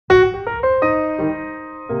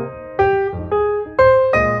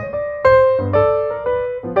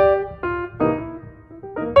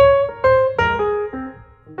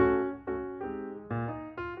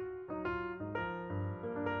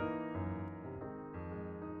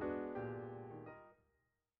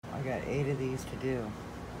I got 8 of these to do.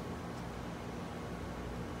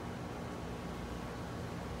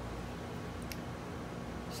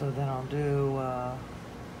 So then I'll do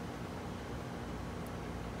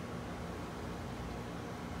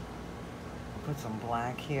put some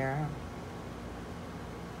black here.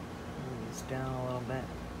 Move this down a little bit.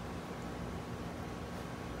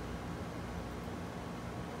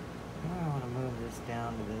 I want to move this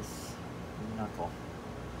down to this knuckle.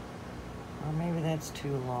 Or maybe that's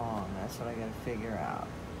too long. That's what I got to figure out.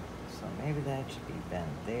 So maybe that should be bent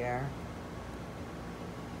there.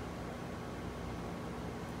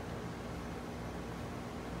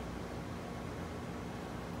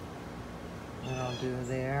 Then I'll do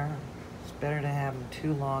there. It's better to have them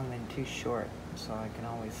too long than too short, so I can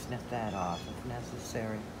always snip that off if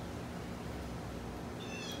necessary.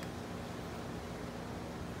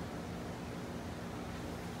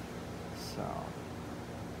 So.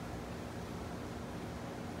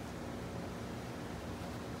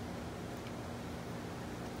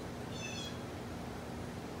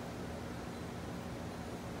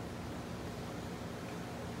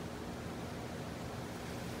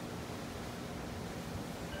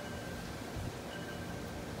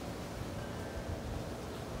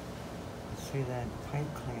 See, that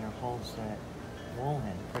pipe cleaner holds that wool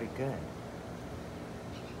in pretty good.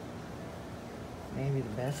 Maybe the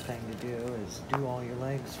best thing to do is do all your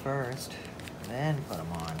legs first, then put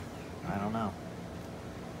them on. I don't know.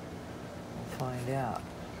 We'll find out.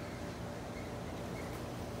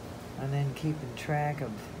 And then keeping track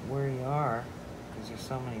of where you are, because there's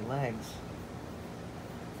so many legs.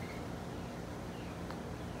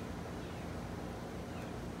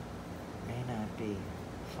 May not be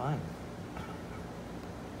fun.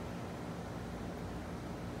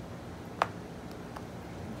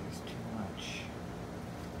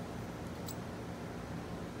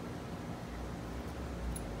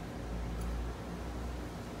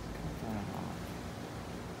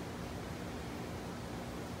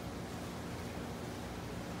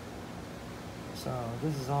 So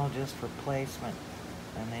this is all just for placement,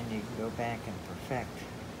 and then you can go back and perfect.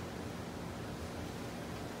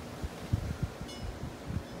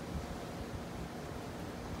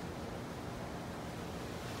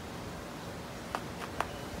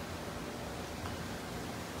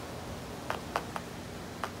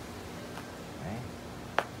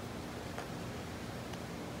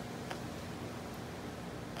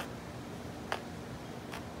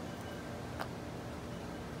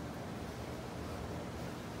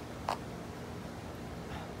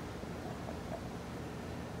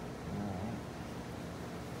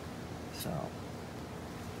 So,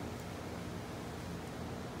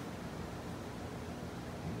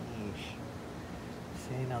 yeesh.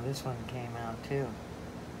 See, now this one came out too.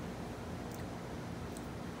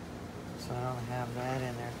 So I don't have that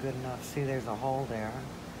in there good enough. See, there's a hole there.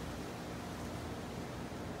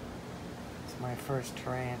 It's my first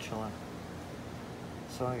tarantula.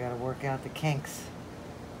 So I gotta work out the kinks.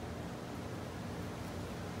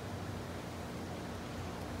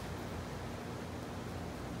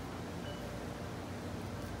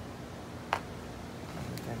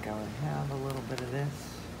 I would have a little bit of this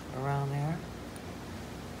around there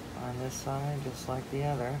on this side, just like the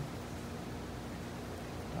other.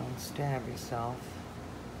 Don't stab yourself.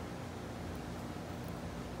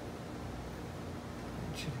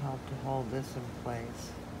 It should help to hold this in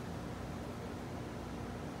place.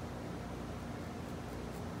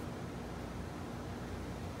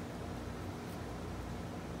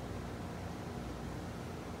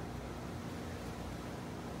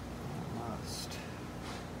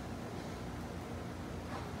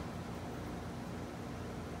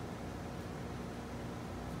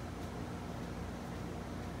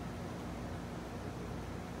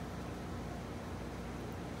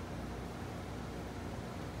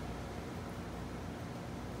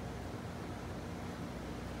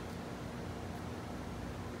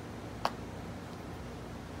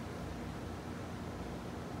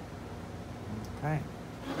 Okay,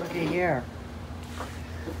 looky here.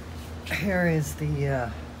 Here is the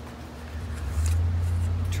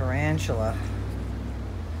tarantula.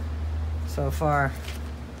 So far,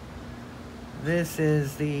 this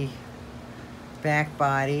is the back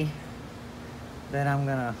body that I'm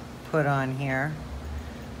gonna put on here.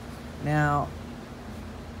 Now,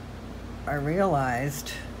 I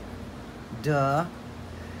realized, duh,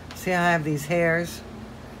 see how I have these hairs?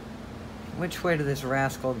 Which way did this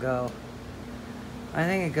rascal go? I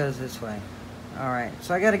think it goes this way. Alright,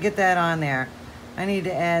 so I gotta get that on there. I need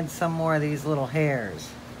to add some more of these little hairs.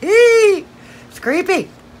 Eee! It's creepy!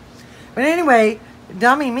 But anyway,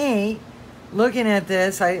 dummy me looking at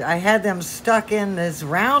this, I had them stuck in this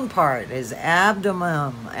round part, his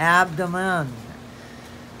abdomen.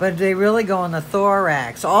 But they really go in the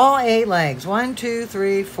thorax. All 8 legs. 1, 2,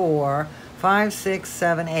 3, 4, 5, 6,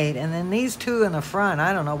 7, 8. And then these 2 in the front,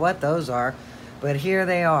 I don't know what those are, but here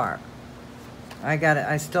they are.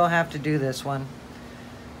 I still have to do this one.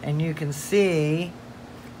 And you can see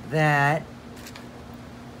that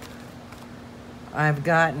I've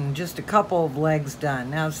gotten just a couple of legs done.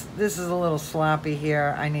 Now, this is a little sloppy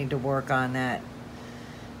here. I need to work on that.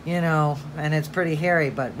 You know, and it's pretty hairy,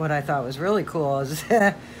 but what I thought was really cool is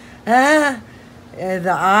the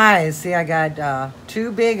eyes. See, I got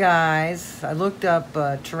 2 big eyes. I looked up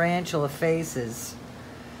tarantula faces.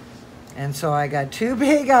 And so I got 2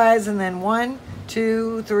 big eyes and then 1,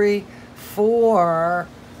 2, 3, 4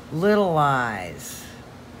 little eyes.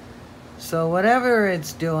 So whatever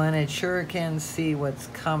it's doing, it sure can see what's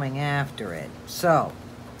coming after it. So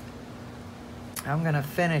I'm going to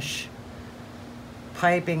finish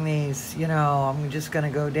piping these. You know, I'm just going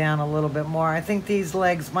to go down a little bit more. I think these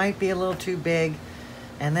legs might be a little too big,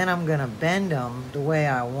 and then I'm going to bend them the way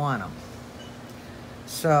I want them.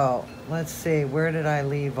 So let's see, where did I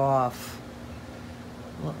leave off?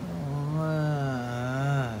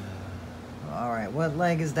 All right, what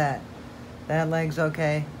leg is that? That leg's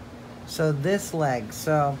okay. So this leg,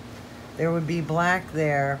 so there would be black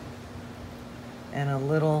there and a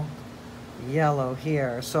little yellow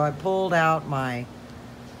here. So I pulled out my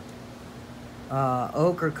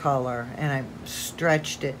ochre color and I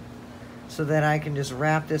stretched it so that I can just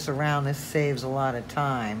wrap this around. This saves a lot of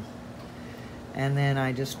time. And then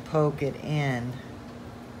I just poke it in,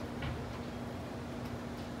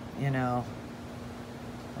 you know,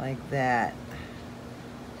 like that.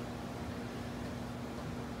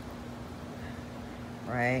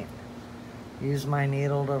 Right? Use my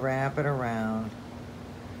needle to wrap it around.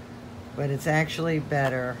 But it's actually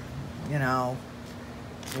better, you know,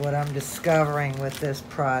 what I'm discovering with this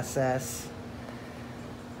process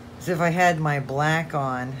is if I had my black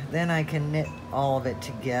on, then I can knit all of it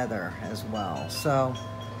together as well. So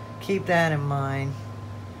keep that in mind.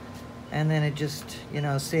 And then it just, you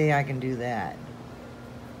know, see, I can do that.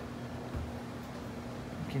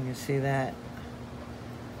 Can you see that?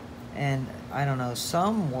 And I don't know,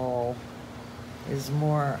 some wool is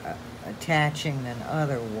more attaching than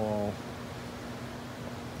other wool.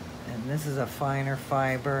 And this is a finer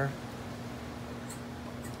fiber.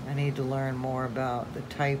 I need to learn more about the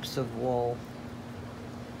types of wool.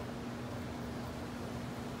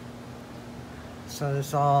 So this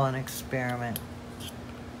is all an experiment.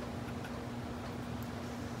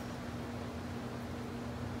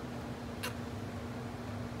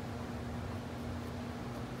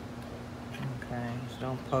 Okay, just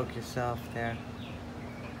don't poke yourself there.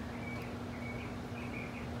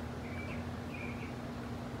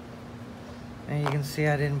 And you can see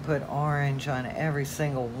I didn't put orange on every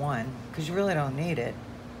single one because you really don't need it.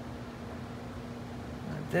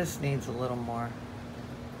 This needs a little more,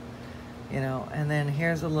 you know. And then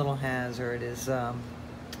here's a little hazard is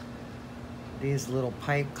these little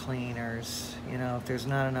pipe cleaners. You know, if there's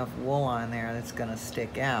not enough wool on there, that's gonna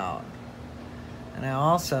stick out. And I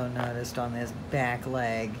also noticed on this back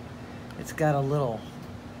leg, it's got a little,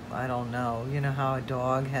 I don't know, you know how a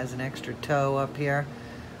dog has an extra toe up here?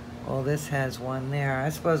 Well, this has one there. I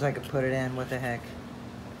suppose I could put it in, what the heck.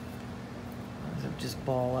 Just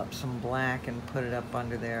ball up some black and put it up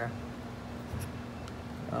under there.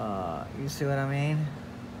 You see what I mean?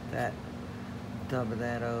 That, double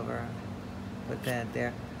that over, put that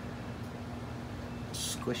there.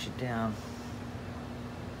 Squish it down.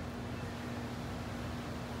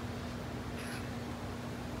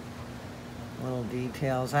 Little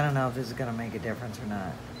details. I don't know if this is gonna make a difference or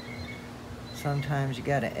not. Sometimes you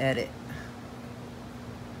gotta edit.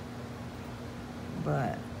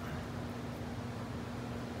 But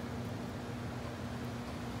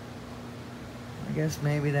I guess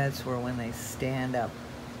maybe that's where when they stand up,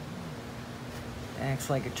 it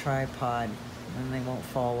acts like a tripod and they won't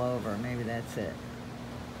fall over. Maybe that's it.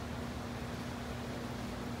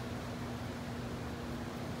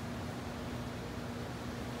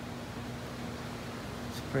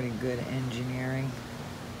 It's pretty good engineering.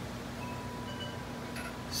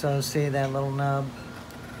 So see that little nub?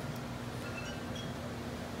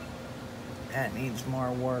 That needs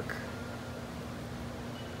more work.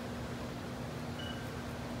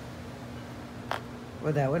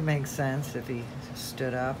 Well, that would make sense if he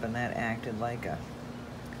stood up and that acted like a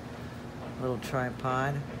little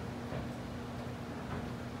tripod.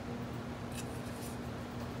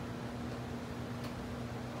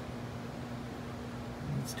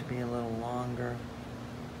 Needs to be a little longer.